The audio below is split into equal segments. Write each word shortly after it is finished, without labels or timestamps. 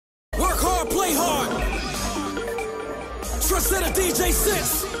said a DJ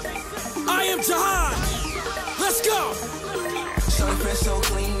sits. I am Giagia. Let's go.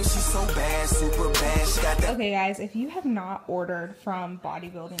 Okay guys, if you have not ordered from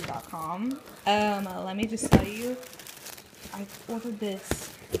bodybuilding.com, let me just tell you, I ordered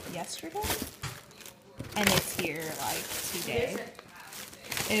this yesterday and it's here like today.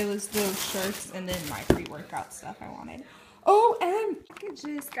 It was those shirts and then my pre-workout stuff I wanted. Oh, and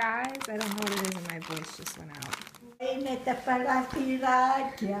packages, guys. I don't know what it is and my voice just went out.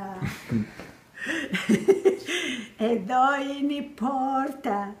 Εδώ είναι η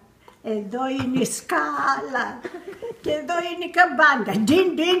πόρτα, εδώ είναι η σκάλα και εδώ είναι η καμπάνα.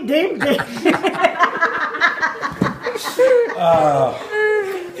 Din, din, din, din.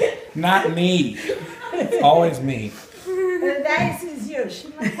 Not me. It's always me. This is you.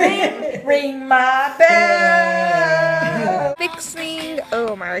 Ring my bell. Fixing,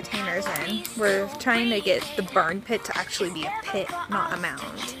 oh, my retainer's in. We're trying to get the burn pit to actually be a pit, not a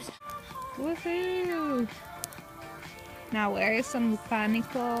mound. Woohoo! Now where is some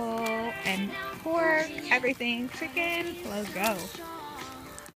panico and pork, everything, chicken? Let's go.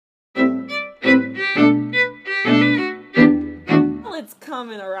 It's come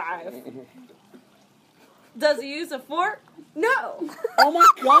and arrive. Does he use a fork? No. Oh my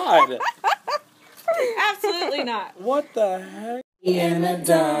god. Absolutely not. What the heck? And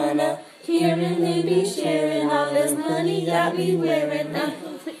Madonna, here and they be sharing all this money I be wearing. I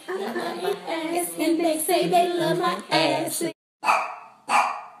love my ass, and they say they love my ass.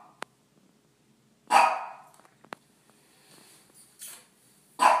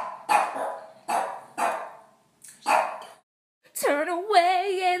 Turn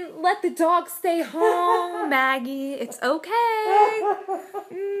away and let the dog stay home, Maggie. It's okay.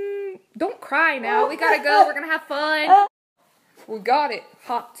 Don't cry now. We gotta go. We're gonna have fun. We got it.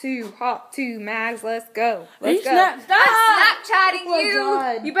 Hop two, Mags. Let's go. Let's go. I'm Snapchatting you.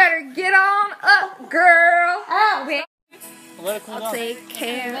 God. You better get on up, girl. Let it cool I'll down. take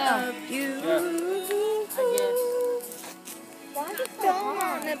care of you. I guess. Don't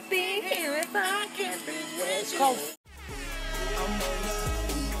wanna be here if I can't be with you.